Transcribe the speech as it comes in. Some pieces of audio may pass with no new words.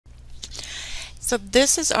So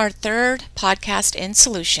this is our third podcast in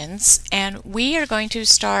solutions, and we are going to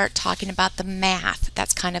start talking about the math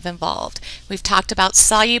that's kind of involved. We've talked about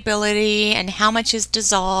solubility and how much is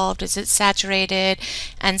dissolved. Is it saturated,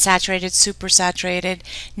 unsaturated, supersaturated?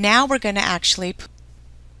 Now we're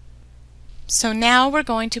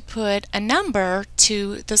going to put a number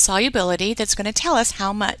to the solubility that's going to tell us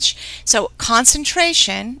how much. So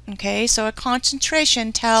concentration, okay, so a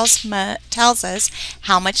concentration tells us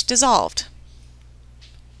how much dissolved.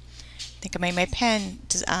 I think I made my pen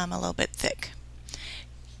a little bit thick.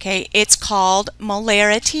 Okay, it's called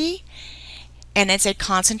molarity, and it's a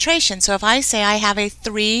concentration. So if I say I have a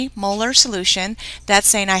 3 molar solution, that's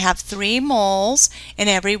saying I have 3 moles in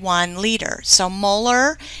every 1 liter. So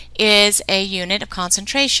molar is a unit of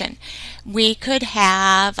concentration. We could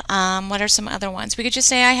have, what are some other ones? We could just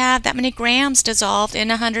say I have that many grams dissolved in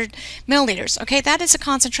 100 milliliters. Okay, that is a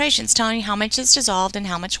concentration. It's telling you how much is dissolved in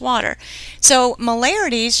how much water. So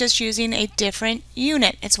molarity is just using a different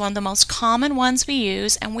unit. It's one of the most common ones we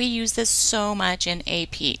use, and we use this so much in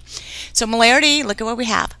AP. So molarity, look at what we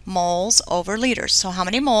have. Moles over liters. So how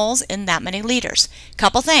many moles in that many liters?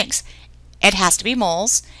 Couple things. It has to be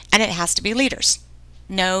moles, and it has to be liters.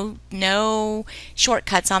 No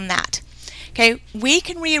shortcuts on that. Okay, we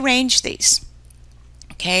can rearrange these.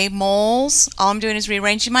 Okay, moles, all I'm doing is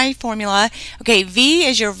rearranging my formula. Okay, V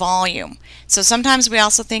is your volume. So sometimes we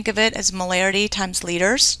also think of it as molarity times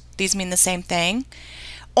liters. These mean the same thing.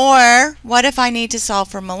 Or what if I need to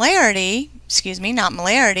solve for molarity, not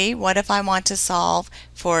molarity, what if I want to solve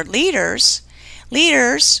for liters?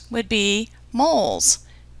 Liters would be moles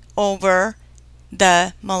over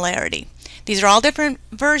the molarity. These are all different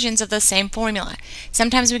versions of the same formula.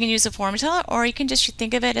 Sometimes we can use a formula, or you can just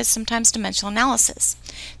think of it as sometimes dimensional analysis.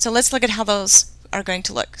 So let's look at how those are going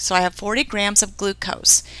to look. So I have 40 grams of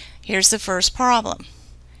glucose. Here's the first problem.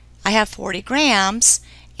 I have 40 grams,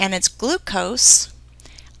 and it's glucose.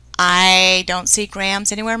 I don't see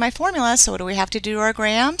grams anywhere in my formula, so what do we have to do to our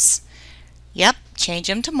grams? Yep, change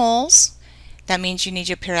them to moles. That means you need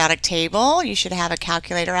your periodic table. You should have a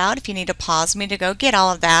calculator out if you need to pause me to go get all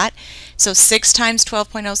of that. So 6 times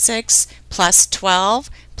 12.06 plus 12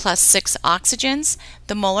 plus 6 oxygens,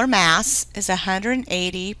 the molar mass is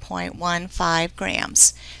 180.15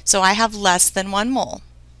 grams. So I have less than 1 mole.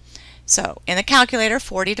 So in the calculator,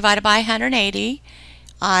 40 divided by 180,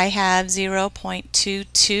 I have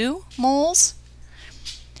 0.22 moles.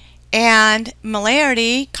 And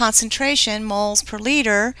molarity, concentration, moles per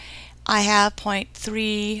liter, I have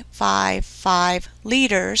 0.355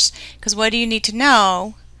 liters, because what do you need to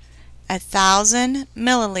know? 1,000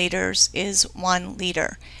 milliliters is 1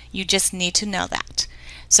 liter. You just need to know that.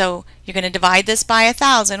 So you're going to divide this by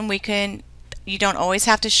 1,000. You don't always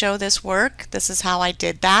have to show this work. This is how I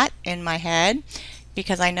did that in my head,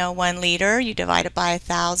 because I know 1 liter, you divide it by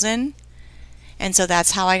 1,000, and so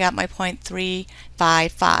that's how I got my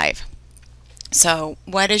 0.355. So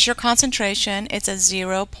what is your concentration? It's a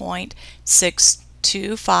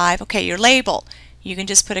 0.625. Okay, your label, you can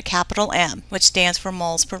just put a capital M, which stands for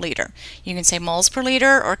moles per liter. You can say moles per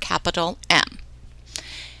liter or capital M.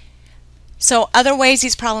 So other ways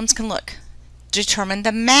these problems can look. Determine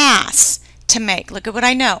the mass to make. Look at what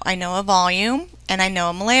I know. I know a volume and I know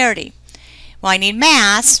a molarity. Well, I need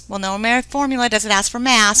mass. Well, no, my formula doesn't ask for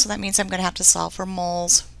mass, so that means I'm going to have to solve for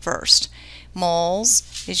moles first. Moles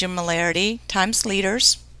is your molarity times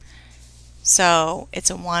liters. So it's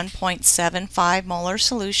a 1.75 molar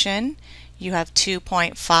solution. You have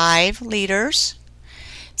 2.5 liters.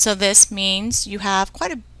 So this means you have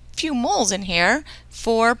quite a few moles in here.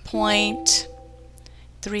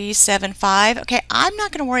 4.375. Okay, I'm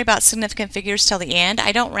not going to worry about significant figures till the end.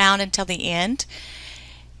 I don't round until the end.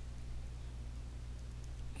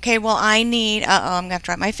 Okay, well I need, I'm going to have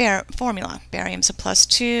to write my formula. Barium's a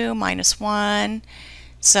 +2, -1.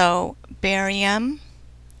 So barium,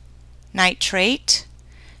 nitrate.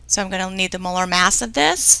 So I'm going to need the molar mass of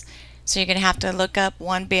this. So you're going to have to look up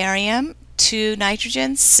 1 barium, 2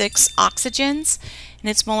 nitrogens, 6 oxygens, and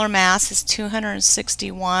its molar mass is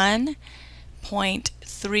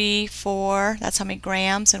 261.34. That's how many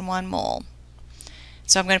grams in 1 mole.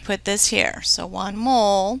 So I'm going to put this here. So 1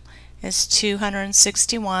 mole is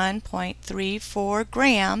 261.34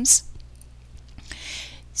 grams.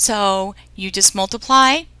 So you just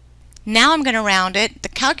multiply. Now I'm going to round it. The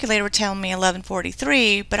calculator would tell me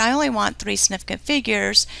 1143, but I only want 3 significant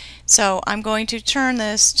figures, so I'm going to turn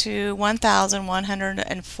this to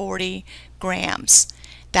 1,140 grams.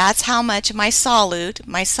 That's how much of my solute,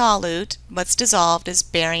 what's dissolved, is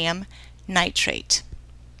barium nitrate.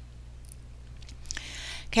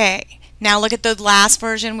 Okay, Now look at the last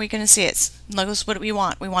version. We're going to see it. Look at what we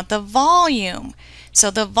want. We want the volume.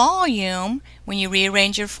 So the volume, when you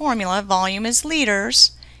rearrange your formula, volume is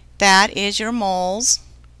liters. That is your moles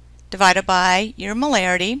divided by your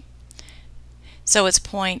molarity. So it's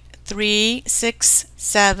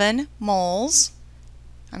 0.367 moles.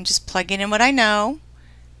 I'm just plugging in what I know.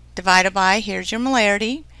 Divided by, here's your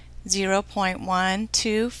molarity,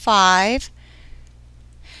 0.125.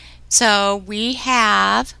 So we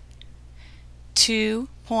have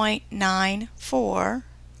 2.94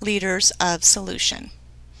 liters of solution.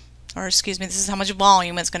 Or excuse me, this is how much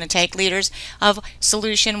volume it's going to take, liters of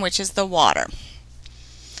solution, which is the water.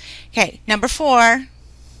 Okay, number 4,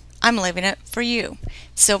 I'm leaving it for you.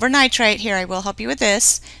 Silver nitrate, here I will help you with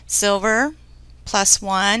this. Silver plus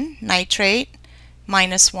 1, nitrate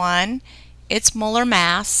minus 1. Its molar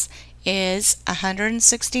mass is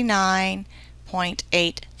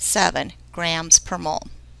 169.87 grams per mole.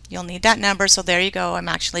 You'll need that number, so there you go. I'm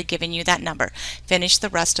actually giving you that number. Finish the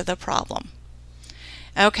rest of the problem.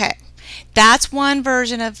 Okay, that's one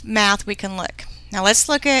version of math we can look. Now let's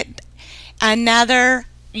look at another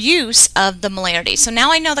use of the molarity. So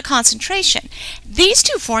now I know the concentration. These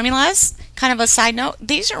two formulas, kind of a side note,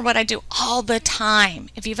 these are what I do all the time.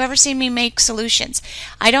 If you've ever seen me make solutions,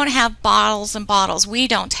 I don't have bottles and bottles. We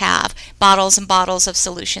don't have bottles and bottles of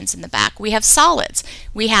solutions in the back. We have solids.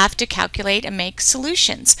 We have to calculate and make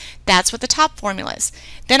solutions. That's what the top formula is.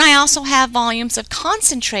 Then I also have volumes of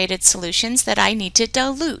concentrated solutions that I need to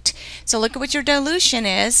dilute. So look at what your dilution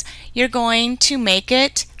is. You're going to make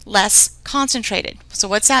it less concentrated. So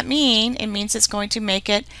what's that mean? It means it's going to make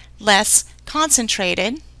it less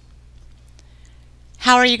concentrated.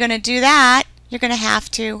 How are you going to do that? You're going to have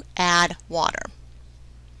to add water.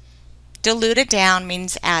 Dilute it down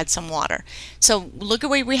means add some water. So look at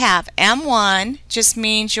what we have. M1 just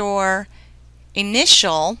means your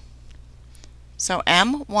initial. So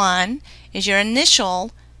M1 is your initial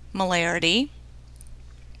molarity.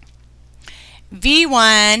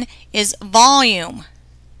 V1 is volume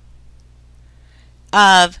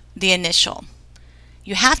of the initial.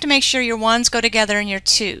 You have to make sure your 1's go together and your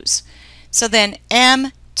 2's. So then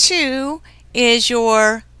M2 is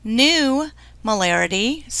your new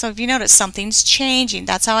molarity. So if you notice something's changing,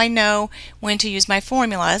 that's how I know when to use my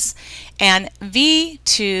formulas. And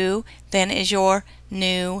V2 then is your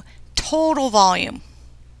new total volume.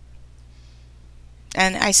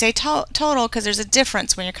 And I say total because there's a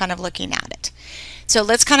difference when you're kind of looking at it. So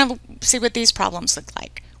let's kind of see what these problems look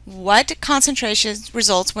like. What concentration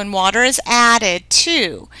results when water is added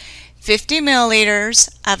to 50 milliliters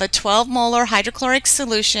of a 12 molar hydrochloric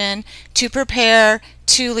solution to prepare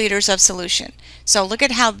 2 liters of solution? So look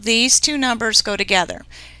at how these two numbers go together.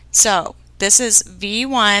 So this is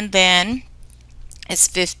V1 then is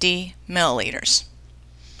 50 milliliters.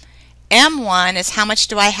 M1 is how much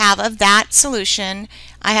do I have of that solution?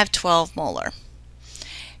 I have 12 molar.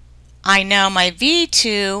 I know my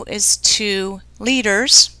V2 is 2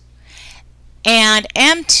 liters. And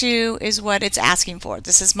M2 is what it's asking for.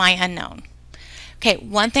 This is my unknown. Okay,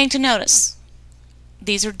 one thing to notice.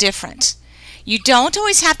 These are different. You don't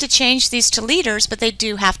always have to change these to liters, but they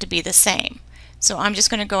do have to be the same. So I'm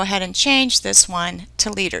just going to go ahead and change this one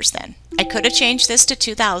to liters then. I could have changed this to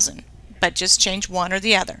 2,000, but just change one or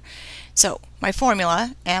the other. So my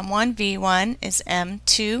formula, M1V1 is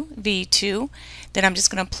M2V2. Then I'm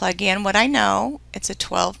just going to plug in what I know. It's a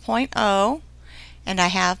 12.0. And I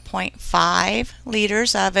have 0.5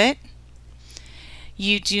 liters of it.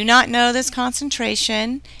 You do not know this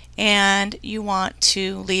concentration and you want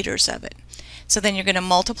 2 liters of it. So then you're going to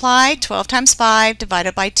multiply 12 times 5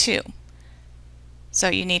 divided by 2. So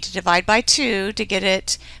you need to divide by 2 to get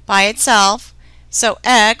it by itself. So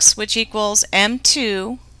X, which equals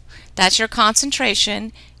M2, that's your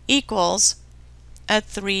concentration, equals a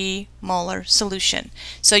 3 molar solution.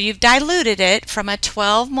 So you've diluted it from a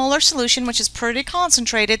 12 molar solution, which is pretty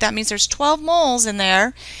concentrated, that means there's 12 moles in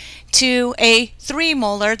there, to a 3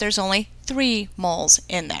 molar, there's only 3 moles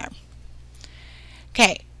in there.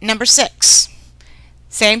 Okay, number 6.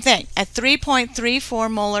 Same thing. A 3.34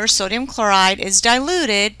 molar sodium chloride is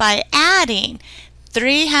diluted by adding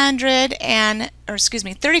 35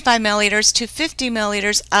 milliliters to 50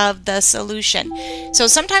 milliliters of the solution. So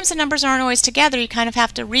sometimes the numbers aren't always together. You kind of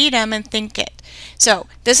have to read them and think it. So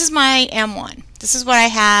this is my M1. This is what I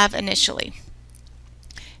have initially.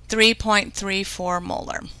 3.34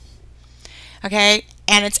 molar. Okay,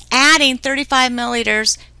 and it's adding 35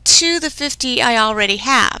 milliliters to the 50 I already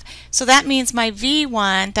have. So that means my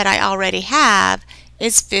V1 that I already have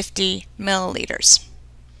is 50 milliliters.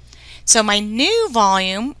 So my new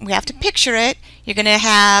volume, we have to picture it. You're going to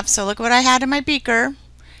have, so look what I had in my beaker.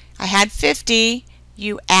 I had 50.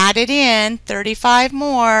 You added in 35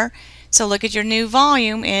 more. So look at your new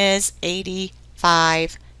volume is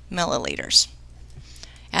 85 milliliters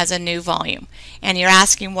as a new volume. And you're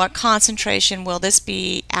asking what concentration will this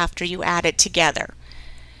be after you add it together.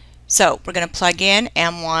 So we're going to plug in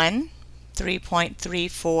M1,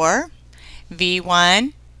 3.34.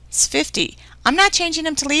 V1 is 50. I'm not changing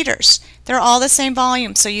them to liters. They're all the same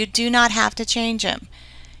volume, so you do not have to change them.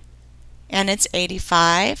 And it's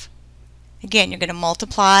 85. Again, you're going to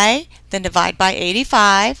multiply, then divide by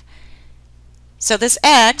 85. So this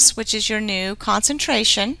X, which is your new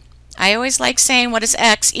concentration, I always like saying what is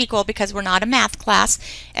X equal because we're not a math class.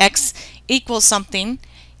 X equals something,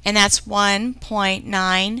 and that's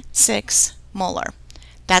 1.96 molar.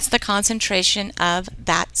 That's the concentration of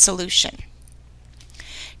that solution.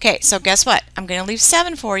 Okay, so guess what? I'm going to leave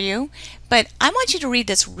 7 for you, but I want you to read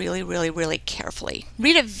this really, really, really carefully.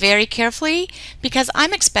 Read it very carefully because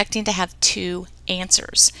I'm expecting to have 2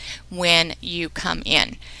 answers when you come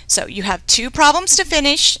in. So you have 2 problems to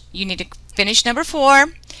finish. You need to finish number 4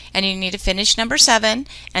 and you need to finish number 7,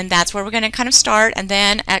 and that's where we're going to kind of start. And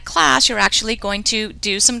then at class you're actually going to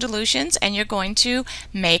do some dilutions and you're going to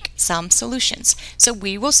make some solutions. So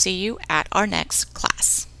we will see you at our next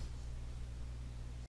class.